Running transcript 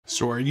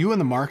So are you in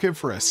the market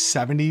for a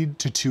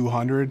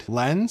 70-200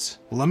 lens?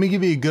 Well, let me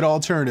give you a good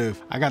alternative.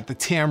 I got the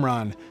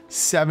Tamron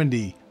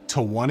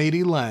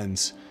 70-180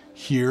 lens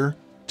here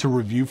to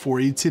review for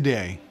you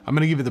today. I'm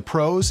gonna give you the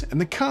pros and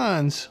the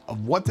cons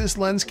of what this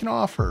lens can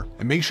offer.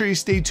 And make sure you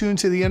stay tuned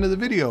to the end of the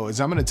video as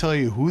I'm gonna tell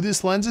you who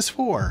this lens is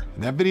for.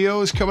 And that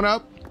video is coming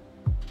up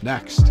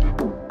next.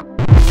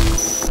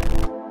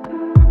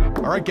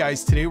 All right,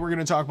 guys, today we're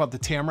gonna talk about the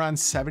Tamron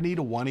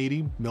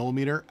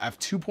 70-180mm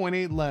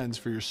f2.8 lens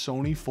for your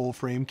Sony Full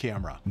Frame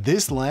Camera.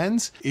 This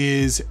lens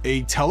is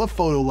a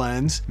telephoto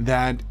lens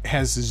that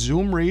has a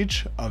zoom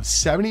reach of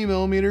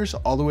 70mm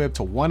all the way up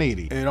to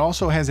 180. It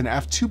also has an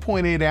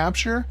f2.8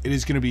 aperture. It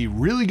is gonna be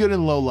really good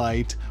in low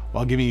light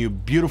while giving you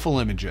beautiful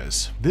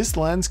images. This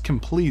lens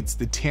completes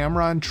the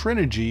Tamron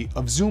trilogy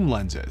of zoom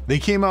lenses. They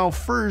came out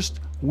first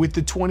with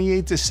the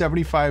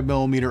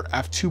 28-75mm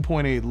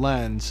f2.8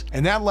 lens,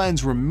 and that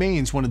lens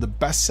remains one of the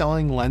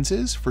best-selling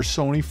lenses for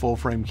Sony full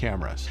frame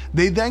cameras.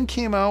 They then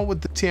came out with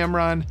the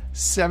Tamron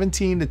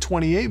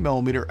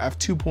 17-28mm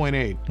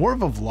f2.8, more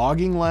of a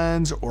vlogging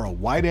lens or a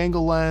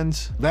wide-angle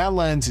lens. That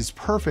lens is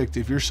perfect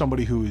if you're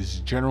somebody who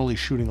is generally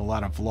shooting a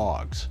lot of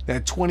vlogs.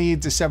 That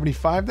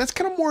 28-75, that's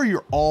kind of more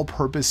your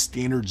all-purpose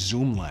standard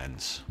zoom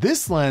lens.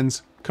 This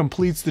lens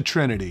completes the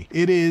trinity.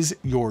 It is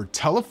your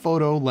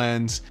telephoto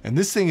lens, and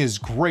this thing is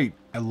great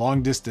at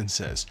long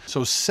distances.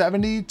 So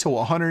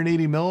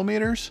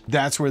 70-180mm,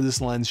 that's where this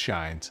lens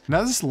shines.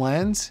 Now this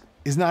lens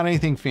is not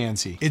anything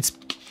fancy. It's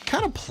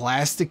kind of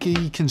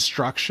plasticky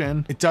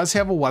construction. It does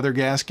have a weather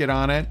gasket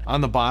on it on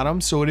the bottom,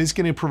 so it is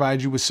going to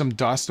provide you with some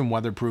dust and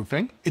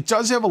weatherproofing. It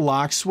does have a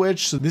lock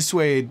switch, so this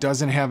way it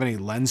doesn't have any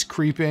lens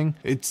creeping.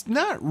 It's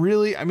not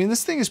really, I mean,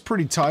 this thing is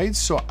pretty tight,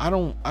 so I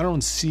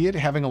don't see it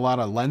having a lot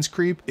of lens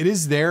creep. It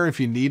is there if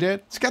you need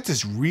it. It's got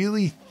this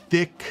really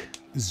thick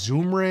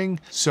zoom ring,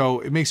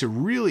 so it makes it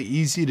really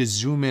easy to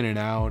zoom in and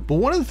out. But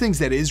one of the things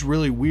that is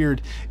really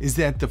weird is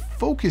that the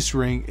focus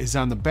ring is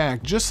on the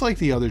back, just like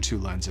the other two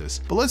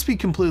lenses. But let's be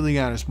completely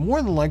honest,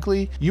 more than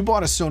likely you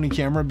bought a Sony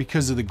camera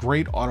because of the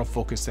great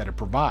autofocus that it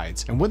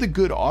provides. And with a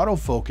good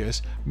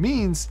autofocus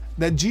means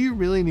that do you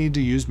really need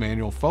to use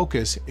manual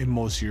focus in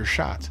most of your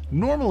shots?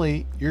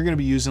 Normally, you're gonna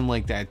be using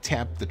like that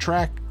tap the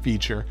track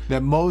feature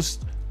that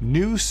most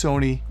new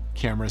Sony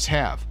cameras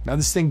have. Now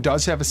this thing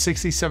does have a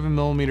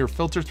 67mm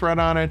filter thread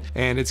on it,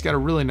 and it's got a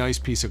really nice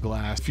piece of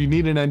glass. If you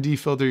need an ND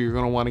filter, you're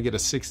going to want to get a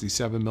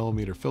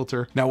 67mm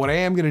filter. Now what I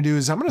am going to do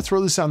is I'm going to throw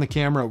this on the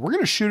camera. We're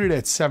going to shoot it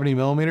at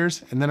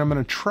 70mm, and then I'm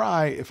going to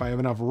try, if I have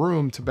enough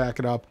room, to back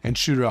it up and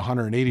shoot it at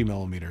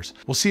 180mm.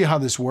 We'll see how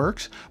this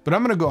works, but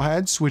I'm going to go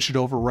ahead, switch it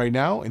over right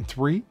now in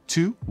 3,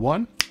 2,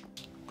 1.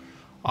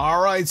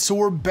 All right, so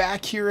we're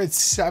back here at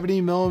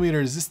 70mm.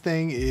 This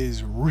thing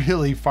is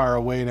really far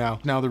away now.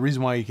 Now, the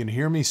reason why you can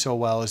hear me so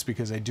well is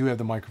because I do have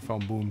the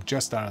microphone boom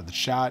just out of the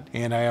shot,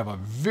 and I have a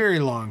very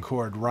long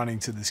cord running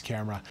to this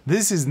camera.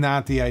 This is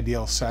not the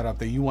ideal setup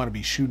that you want to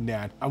be shooting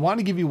at. I want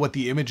to give you what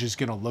the image is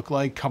going to look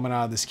like coming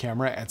out of this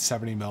camera at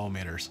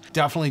 70mm.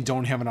 Definitely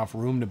don't have enough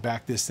room to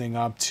back this thing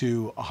up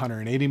to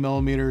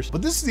 180mm,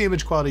 but this is the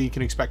image quality you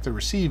can expect to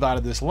receive out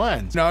of this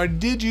lens. Now, I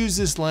did use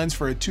this lens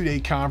for a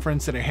 2-day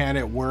conference that I had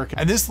at work,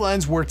 and this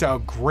lens worked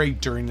out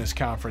great during this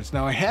conference.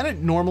 Now I had it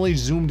normally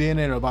zoomed in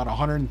at about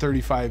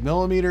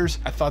 135mm.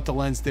 I thought the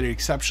lens did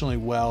exceptionally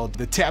well.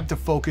 The tap to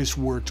focus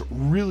worked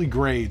really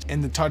great,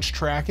 and the touch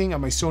tracking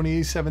on my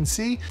Sony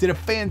A7C did a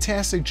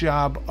fantastic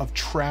job of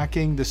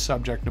tracking the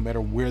subject no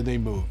matter where they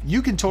move.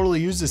 You can totally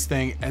use this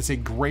thing as a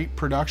great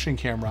production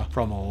camera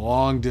from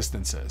long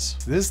distances.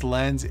 This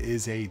lens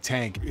is a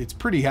tank. It's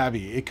pretty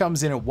heavy. It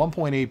comes in at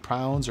 1.8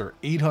 pounds or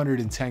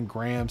 810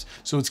 grams,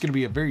 so it's going to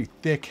be a very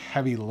thick,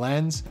 heavy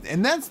lens,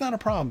 and that's not a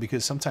problem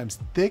because sometimes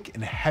thick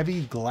and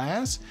heavy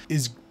glass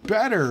is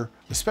better,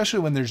 especially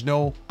when there's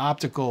no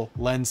optical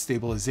lens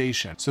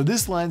stabilization. So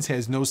this lens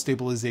has no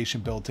stabilization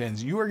built in.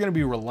 So you are going to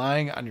be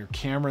relying on your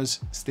camera's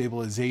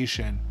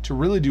stabilization to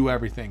really do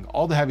everything,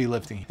 all the heavy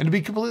lifting. And to be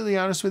completely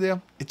honest with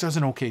you, it does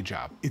an okay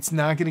job. It's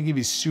not going to give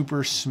you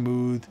super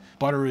smooth,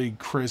 buttery,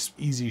 crisp,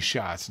 easy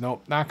shots.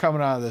 Nope, not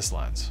coming out of this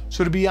lens.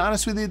 So to be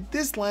honest with you,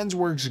 this lens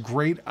works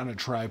great on a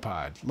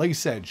tripod. Like I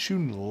said,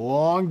 shooting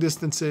long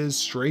distances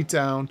straight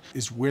down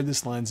is where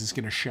this lens is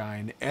going to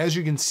shine. As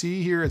you can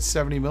see here at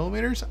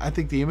 70mm, I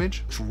think the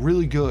image looks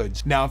really good.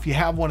 Now, if you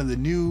have one of the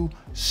new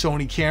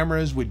Sony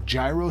cameras with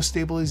gyro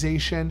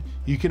stabilization,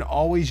 you can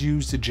always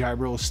use the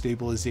gyro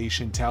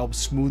stabilization to help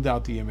smooth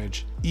out the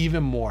image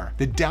even more.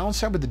 The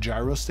downside with the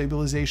gyro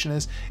stabilization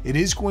is it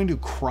is going to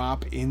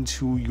crop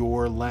into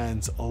your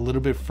lens a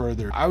little bit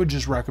further. I would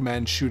just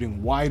recommend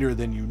shooting wider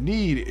than you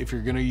need if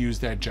you're going to use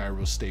that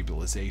gyro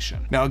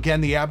stabilization. Now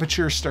again, the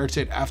aperture starts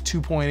at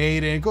f2.8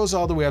 and it goes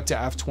all the way up to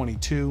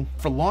f22.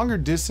 For longer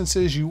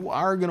distances, you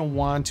are going to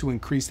want to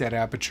increase that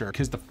aperture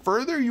because the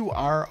further you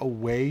are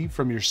away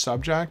from your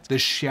subject, the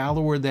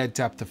shallower that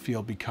depth of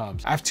field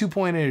becomes.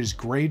 f2.8 is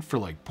great for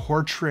like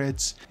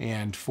portraits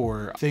and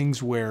for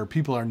things where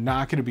people are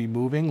not going to be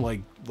moving,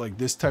 like like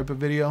this type of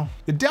video.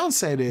 The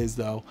downside is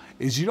though,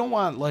 is you don't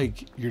want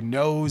like your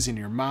nose and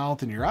your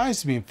mouth and your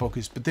eyes to be in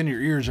focus, but then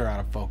your ears are out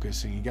of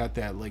focus and you got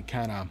that like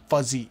kind of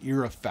fuzzy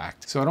ear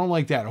effect. So I don't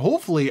like that.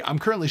 Hopefully, I'm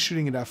currently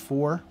shooting at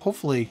f4.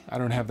 Hopefully I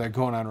don't have that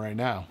going on right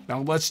now.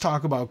 Now let's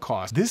talk about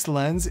cost. This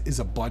lens is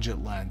a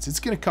budget lens. It's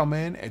gonna come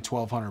in at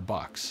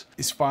 $1,200.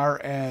 As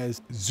far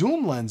as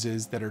zoom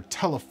lenses that are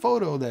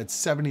telephoto, that's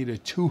 70 to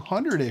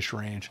 200-ish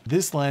range,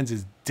 this lens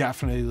is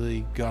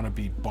definitely gonna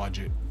be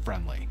budget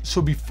friendly.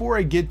 So before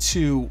I get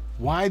to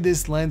why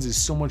this lens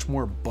is so much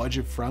more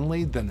budget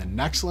friendly than the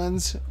next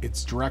lens,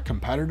 its direct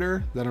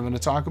competitor that I'm gonna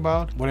talk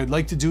about, what I'd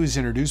like to do is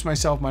introduce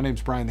myself. My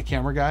name's Brian, the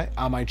camera guy.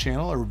 On my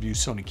channel, I review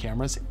Sony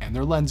cameras and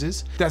their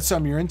lenses. If that's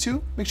something you're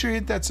into, make sure you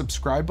hit that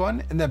subscribe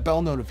button and that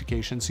bell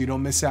notification so you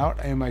don't miss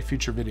out on my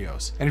future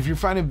videos. And if you're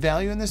finding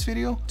value in this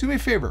video, do me a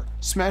favor,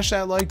 smash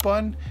that like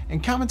button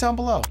and comment down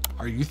below.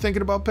 Are you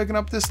thinking about picking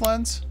up this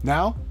lens?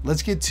 Now,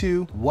 let's get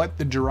to what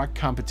the direct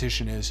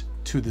competition is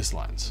to this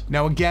lens.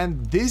 Now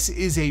again, this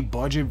is a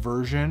budget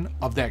version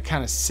of that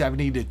kind of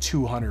 70 to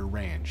 200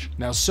 range.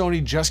 Now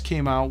Sony just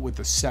came out with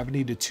the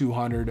 70 to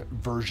 200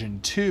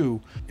 version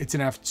 2. It's an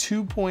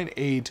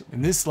f2.8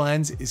 and this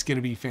lens is going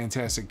to be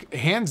fantastic.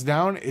 Hands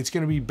down, it's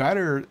going to be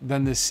better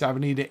than the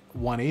 70 to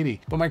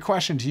 180. But my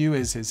question to you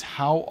is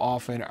how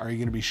often are you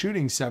going to be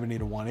shooting 70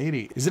 to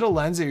 180? Is it a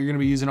lens that you're going to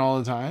be using all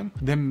the time?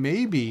 Then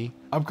maybe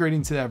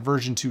upgrading to that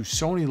version 2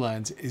 Sony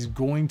lens is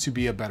going to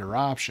be a better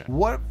option.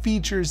 What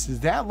features does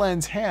that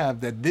lens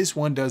have that this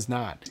one does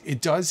not? It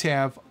does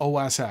have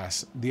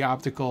OSS, the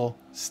optical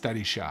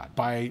steady shot.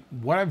 By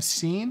what I've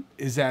seen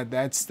is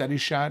that steady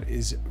shot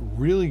is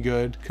really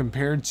good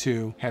compared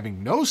to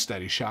having no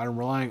steady shot and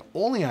relying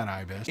only on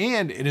IBIS,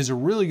 and it is a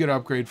really good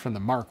upgrade from the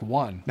Mark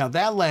 1. Now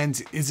that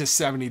lens is a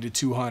 70 to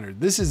 200.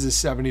 This is a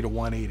 70 to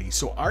 180.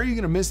 So are you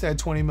gonna miss that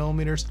 20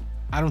 millimeters?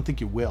 I don't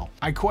think you will.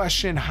 I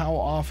question how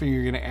often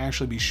you're gonna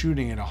actually be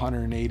shooting at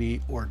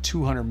 180 or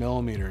 200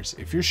 millimeters.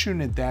 If you're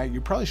shooting at that,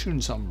 you're probably shooting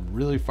something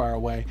really far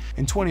away,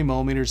 and 20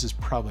 millimeters is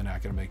probably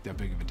not gonna make that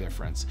big of a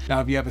difference.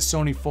 Now, if you have a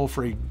Sony Full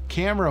Frame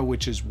Camera,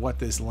 which is what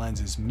this lens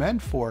is meant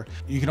for,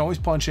 you can always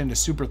punch into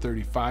Super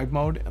 35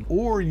 mode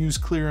or use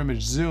clear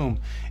image zoom.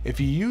 If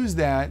you use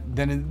that,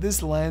 then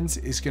this lens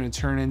is gonna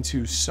turn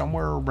into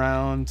somewhere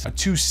around a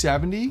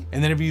 270,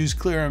 and then if you use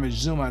clear image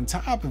zoom on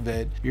top of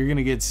it, you're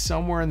gonna get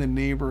somewhere in the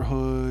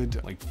neighborhood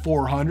like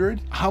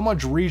 400. How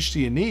much reach do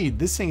you need?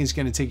 This thing is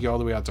going to take you all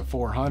the way out to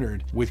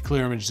 400 with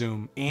clear image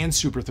zoom and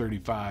Super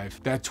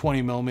 35. That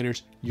 20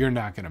 millimeters, you're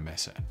not going to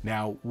miss it.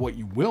 Now, what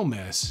you will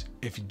miss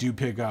if you do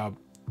pick up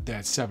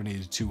that 70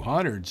 to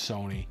 200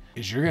 Sony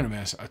is you're gonna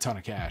miss a ton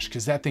of cash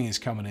because that thing is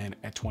coming in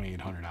at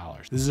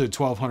 $2,800. This is a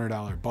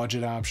 $1,200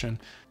 budget option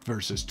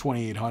versus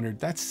 $2,800.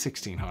 That's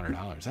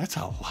 $1,600. That's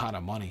a lot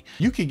of money.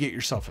 You could get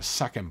yourself a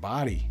second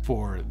body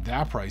for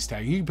that price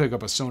tag. You can pick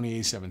up a Sony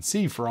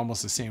A7C for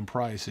almost the same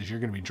price as you're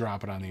gonna be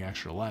dropping on the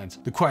extra lens.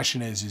 The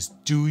question is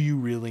do you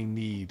really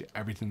need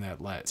everything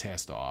that lens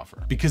has to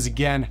offer? Because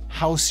again,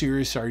 how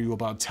serious are you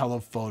about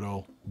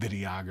telephoto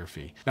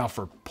videography? Now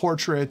for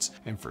portraits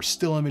and for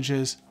still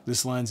images,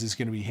 this lens is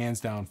gonna be hands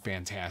down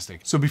fantastic.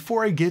 So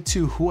before I get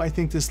to who I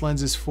think this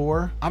lens is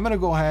for, I'm gonna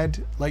go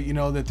ahead, let you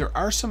know that there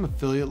are some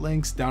affiliate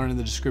links down in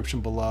the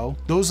description below.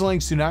 Those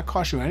links do not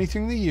cost you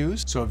anything to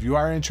use. So if you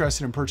are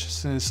interested in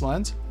purchasing this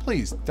lens,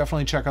 please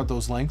definitely check out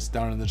those links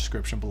down in the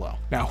description below.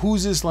 Now,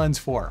 who's this lens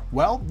for?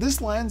 Well,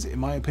 this lens, in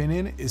my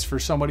opinion, is for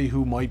somebody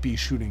who might be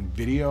shooting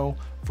video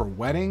for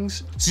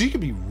weddings. So you can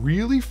be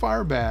really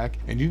far back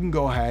and you can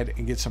go ahead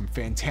and get some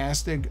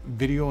fantastic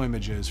video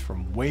images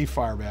from way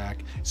far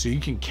back. So you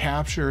can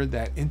capture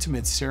that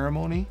intimate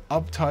ceremony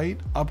up tight,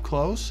 up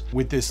close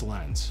with this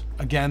lens.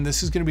 Again,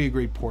 this is going to be a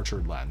great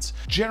portrait lens.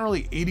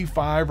 Generally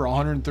 85 or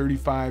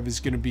 135 is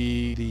going to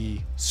be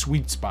the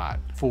sweet spot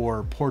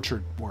for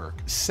portrait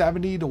work.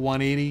 70 to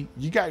 180,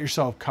 you got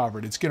yourself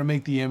covered. It's going to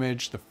make the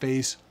image, the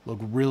face look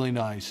really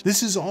nice.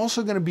 This is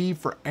also going to be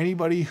for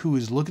anybody who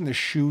is looking to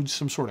shoot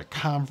some sort of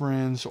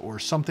conference or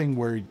something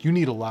where you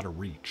need a lot of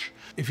reach.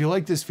 If you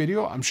like this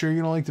video, I'm sure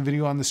you're going to like the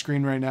video on the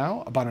screen right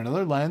now about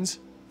another lens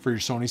for your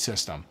Sony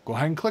system. Go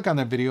ahead and click on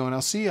that video and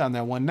I'll see you on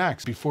that one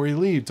next. Before you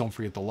leave, don't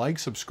forget to like,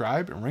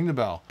 subscribe, and ring the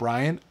bell.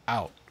 Brian,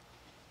 out.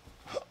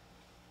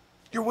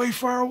 You're way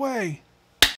far away.